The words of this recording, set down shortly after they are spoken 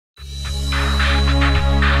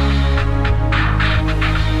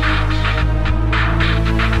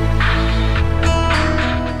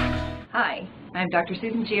I'm Dr.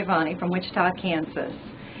 Susan Giovanni from Wichita, Kansas.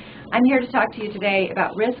 I'm here to talk to you today about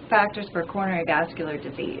risk factors for coronary vascular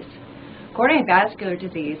disease. Coronary vascular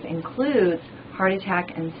disease includes heart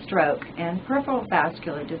attack and stroke and peripheral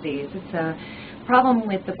vascular disease. It's a problem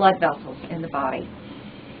with the blood vessels in the body.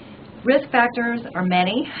 Risk factors are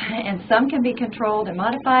many, and some can be controlled and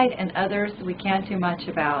modified, and others we can't do much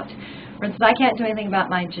about. For instance, I can't do anything about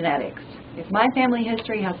my genetics. If my family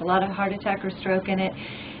history has a lot of heart attack or stroke in it,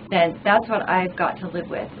 then that's what I've got to live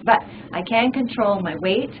with. But I can control my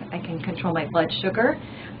weight, I can control my blood sugar,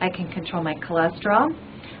 I can control my cholesterol,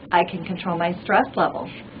 I can control my stress levels,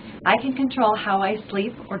 I can control how I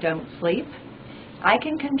sleep or don't sleep, I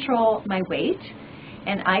can control my weight,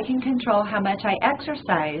 and I can control how much I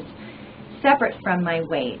exercise separate from my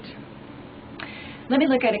weight. Let me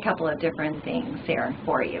look at a couple of different things here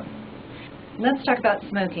for you. Let's talk about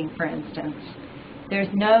smoking, for instance. There's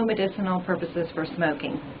no medicinal purposes for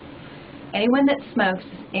smoking. Anyone that smokes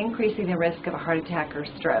is increasing the risk of a heart attack or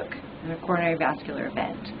stroke and a coronary vascular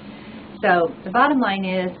event. So the bottom line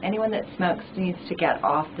is anyone that smokes needs to get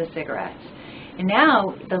off the cigarettes. And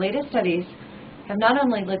now the latest studies have not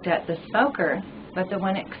only looked at the smoker, but the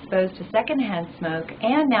one exposed to secondhand smoke,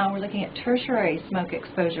 and now we're looking at tertiary smoke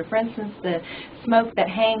exposure. For instance, the smoke that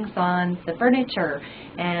hangs on the furniture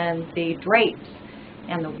and the drapes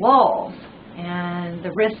and the walls and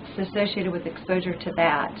the risks associated with exposure to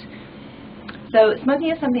that. So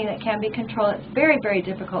smoking is something that can be controlled. It's a very, very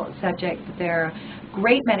difficult subject, but there are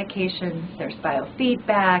great medications. There's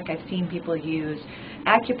biofeedback. I've seen people use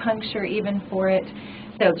acupuncture even for it.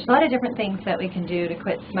 So there's a lot of different things that we can do to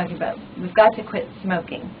quit smoking, but we've got to quit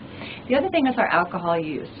smoking. The other thing is our alcohol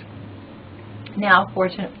use. Now,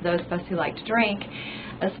 fortunate for those of us who like to drink,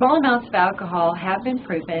 small amounts of alcohol have been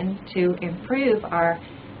proven to improve our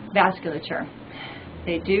vasculature.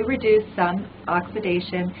 They do reduce some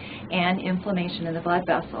oxidation and inflammation in the blood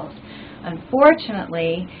vessels.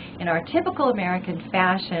 Unfortunately, in our typical American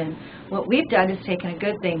fashion, what we've done is taken a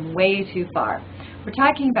good thing way too far. We're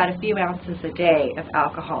talking about a few ounces a day of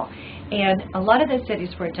alcohol, and a lot of the studies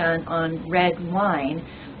were done on red wine,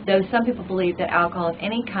 though some people believe that alcohol of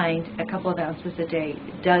any kind, a couple of ounces a day,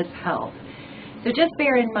 does help. So just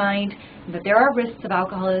bear in mind that there are risks of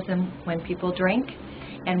alcoholism when people drink,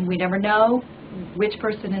 and we never know which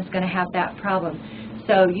person is going to have that problem.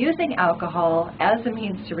 So using alcohol as a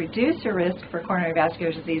means to reduce your risk for coronary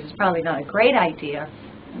vascular disease is probably not a great idea,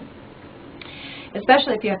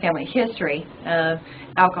 especially if you have family history of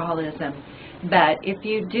alcoholism. But if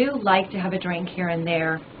you do like to have a drink here and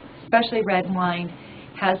there, especially red wine,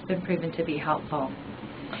 has been proven to be helpful.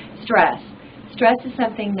 Stress. Stress is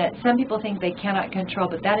something that some people think they cannot control,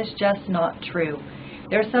 but that is just not true.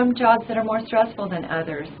 There are some jobs that are more stressful than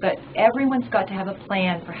others, but everyone's got to have a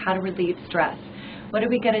plan for how to relieve stress. What are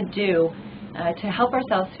we going to do to help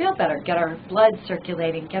ourselves feel better, get our blood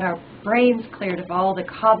circulating, get our brains cleared of all the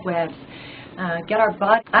cobwebs, get our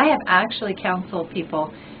body. I have actually counseled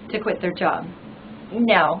people to quit their job.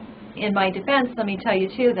 Now, in my defense, let me tell you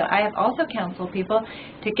too that I have also counseled people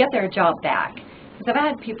to get their job back. Because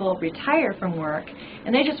I've had people retire from work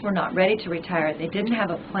and they just were not ready to retire. They didn't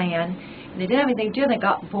have a plan. They didn't have anything to do. They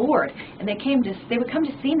got bored, and they would come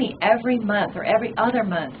to see me every month or every other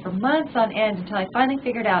month for months on end until I finally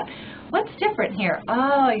figured out what's different here.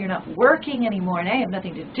 Oh, you're not working anymore, and I have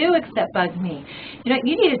nothing to do except bug me. You know,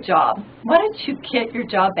 you need a job. Why don't you get your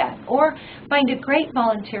job back, or find a great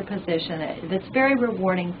volunteer position that's very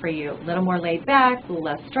rewarding for you, a little more laid back, a little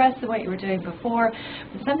less stress than what you were doing before,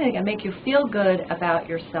 but something that can make you feel good about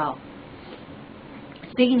yourself.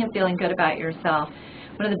 Speaking of feeling good about yourself,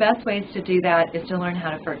 one of the best ways to do that is to learn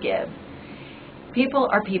how to forgive. People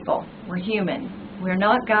are people. We're human. We're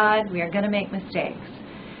not God. We are going to make mistakes.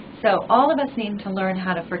 So all of us need to learn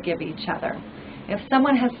how to forgive each other. If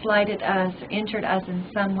someone has slighted us or injured us in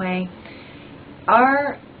some way,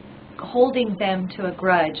 our holding them to a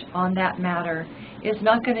grudge on that matter is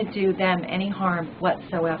not going to do them any harm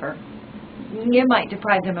whatsoever. You might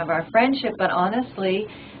deprive them of our friendship, but honestly,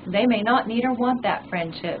 they may not need or want that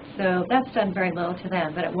friendship, so that's done very little to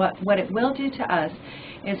them. But what it will do to us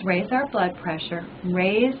is raise our blood pressure,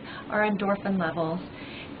 raise our endorphin levels.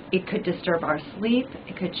 It could disturb our sleep.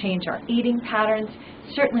 It could change our eating patterns.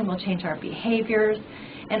 Certainly will change our behaviors.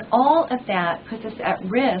 And all of that puts us at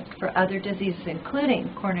risk for other diseases,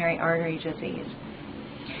 including coronary artery disease.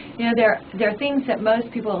 You know, there are things that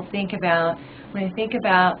most people think about when they think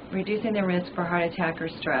about reducing the risk for heart attack or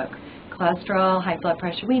stroke. Cholesterol, high blood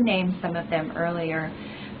pressure, we named some of them earlier.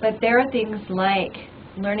 But there are things like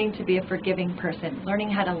learning to be a forgiving person,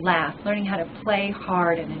 learning how to laugh, learning how to play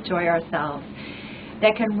hard and enjoy ourselves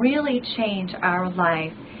that can really change our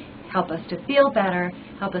life, help us to feel better,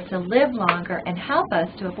 help us to live longer, and help us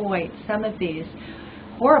to avoid some of these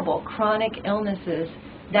horrible chronic illnesses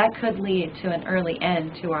that could lead to an early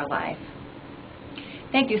end to our life.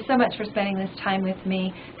 Thank you so much for spending this time with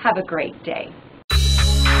me. Have a great day.